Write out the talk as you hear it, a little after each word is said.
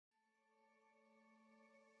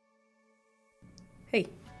Hey,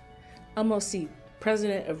 I'm OC,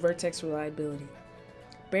 President of Vertex Reliability.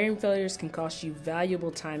 Bearing failures can cost you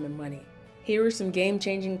valuable time and money. Here are some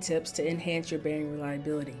game-changing tips to enhance your bearing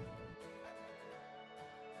reliability.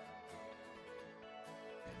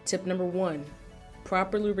 Tip number 1,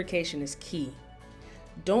 proper lubrication is key.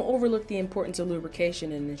 Don't overlook the importance of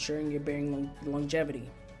lubrication in ensuring your bearing longevity.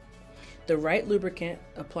 The right lubricant,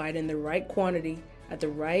 applied in the right quantity, at the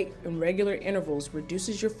right and regular intervals,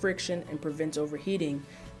 reduces your friction and prevents overheating,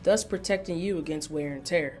 thus protecting you against wear and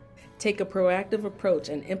tear. Take a proactive approach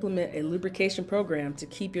and implement a lubrication program to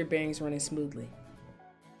keep your bearings running smoothly.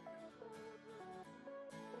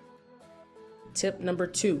 Tip number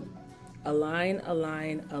 2, align,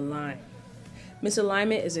 align, align.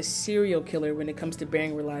 Misalignment is a serial killer when it comes to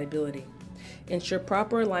bearing reliability. Ensure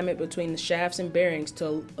proper alignment between the shafts and bearings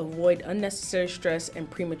to avoid unnecessary stress and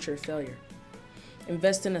premature failure.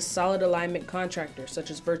 Invest in a solid alignment contractor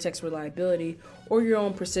such as Vertex Reliability or your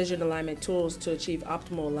own precision alignment tools to achieve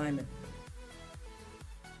optimal alignment.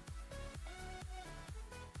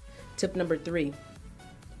 Tip number 3,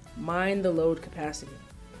 mind the load capacity.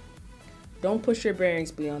 Don't push your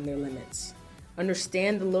bearings beyond their limits.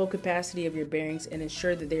 Understand the load capacity of your bearings and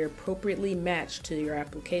ensure that they are appropriately matched to your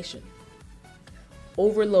application.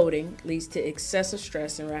 Overloading leads to excessive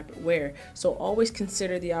stress and rapid wear, so always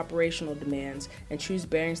consider the operational demands and choose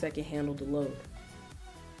bearings that can handle the load.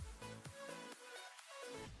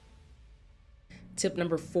 Tip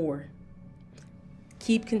number 4,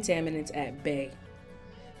 keep contaminants at bay.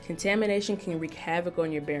 Contamination can wreak havoc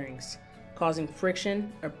on your bearings, causing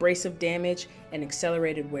friction, abrasive damage, and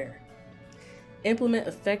accelerated wear. Implement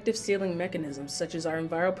effective sealing mechanisms such as our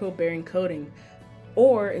EnviroPil bearing coating,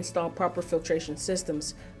 or install proper filtration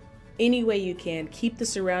systems. Any way you can, keep the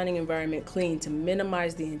surrounding environment clean to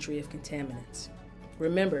minimize the entry of contaminants.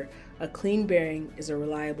 Remember, a clean bearing is a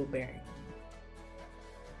reliable bearing.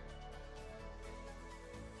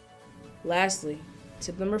 Lastly,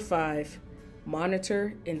 tip number 5,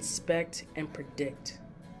 monitor, inspect, and predict.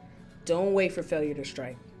 Don't wait for failure to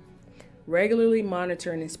strike. Regularly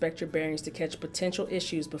monitor and inspect your bearings to catch potential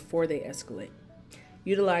issues before they escalate.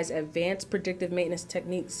 Utilize advanced predictive maintenance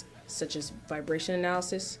techniques such as vibration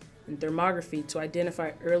analysis and thermography to identify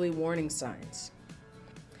early warning signs.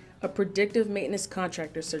 A predictive maintenance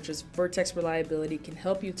contractor such as Vertex Reliability can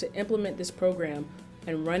help you to implement this program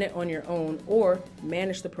and run it on your own or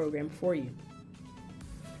manage the program for you.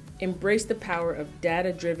 Embrace the power of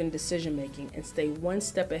data-driven decision-making and stay one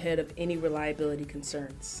step ahead of any reliability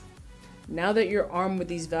concerns. Now that you're armed with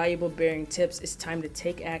these valuable bearing tips, it's time to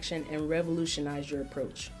take action and revolutionize your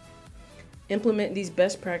approach. Implement these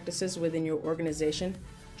best practices within your organization,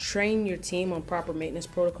 train your team on proper maintenance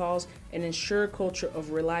protocols, and ensure a culture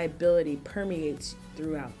of reliability permeates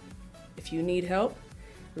throughout. If you need help,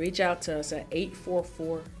 reach out to us at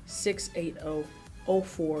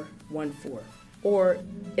 844-680-0414 or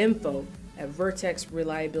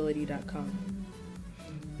info@vertexreliability.com.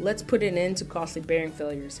 Let's put an end to costly bearing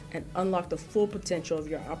failures and unlock the full potential of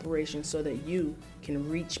your operation so that you can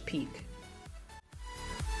reach peak.